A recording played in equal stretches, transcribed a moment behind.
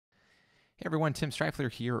Hey everyone, Tim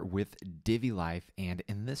Strifler here with Divi Life, and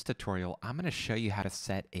in this tutorial, I'm going to show you how to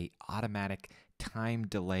set a automatic time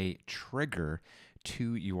delay trigger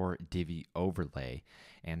to your Divi overlay.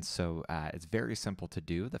 And so it's very simple to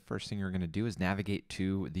do. The first thing you're going to do is navigate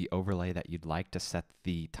to the overlay that you'd like to set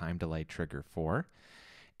the time delay trigger for.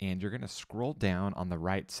 And you're going to scroll down on the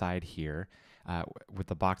right side here with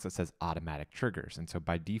the box that says automatic triggers. And so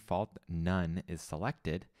by default, none is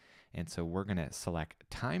selected. And so we're going to select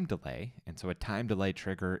time delay. And so a time delay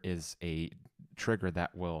trigger is a trigger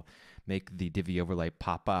that will make the Divi overlay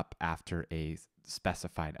pop up after a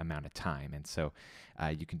specified amount of time. And so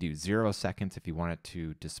you can do 0 seconds if you want it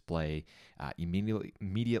to display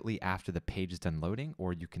immediately after the page is done loading,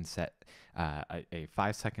 or you can set a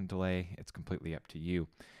 5-second delay. It's completely up to you.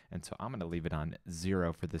 And so I'm going to leave it on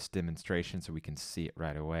 0 for this demonstration so we can see it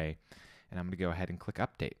right away. And I'm going to go ahead and click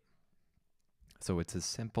update. So it's as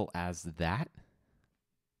simple as that.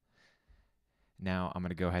 Now I'm going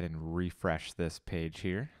to go ahead and refresh this page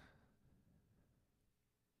here.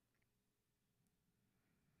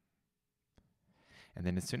 And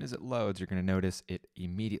then as soon as it loads, you're going to notice it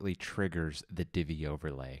immediately triggers the Divi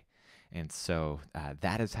overlay. And so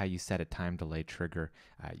that is how you set a time delay trigger.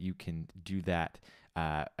 You can do that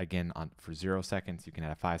again for 0 seconds. You can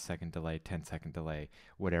add a 5-second delay, 10-second delay,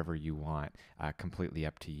 whatever you want, completely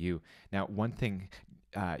up to you. Now, one thing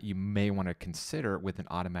you may want to consider with an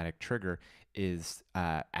automatic trigger is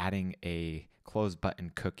adding a close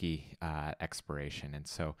button cookie expiration. And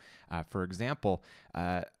so, for example,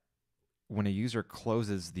 when a user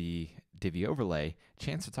closes the Divi overlay,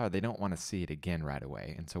 chances are they don't want to see it again right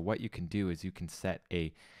away. And so what you can do is you can set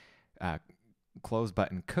a close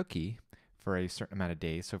button cookie for a certain amount of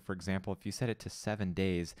days. So for example, if you set it to 7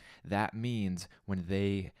 days, that means when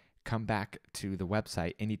they come back to the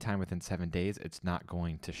website anytime within 7 days, it's not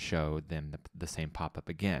going to show them the same pop-up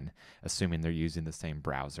again, assuming they're using the same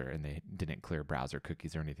browser and they didn't clear browser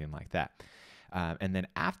cookies or anything like that. And then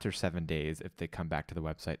after 7 days, if they come back to the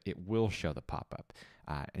website, it will show the pop-up.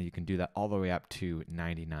 And you can do that all the way up to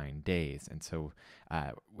 99 days. And so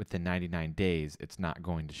within 99 days, it's not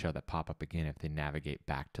going to show that pop-up again if they navigate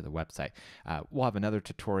back to the website. We'll have another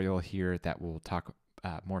tutorial here that will talk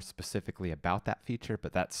more specifically about that feature,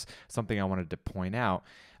 but that's something I wanted to point out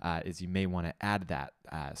is you may want to add that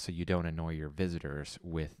so you don't annoy your visitors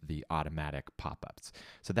with the automatic pop-ups.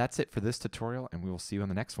 So that's it for this tutorial, and we will see you on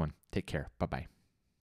the next one. Take care. Bye-bye.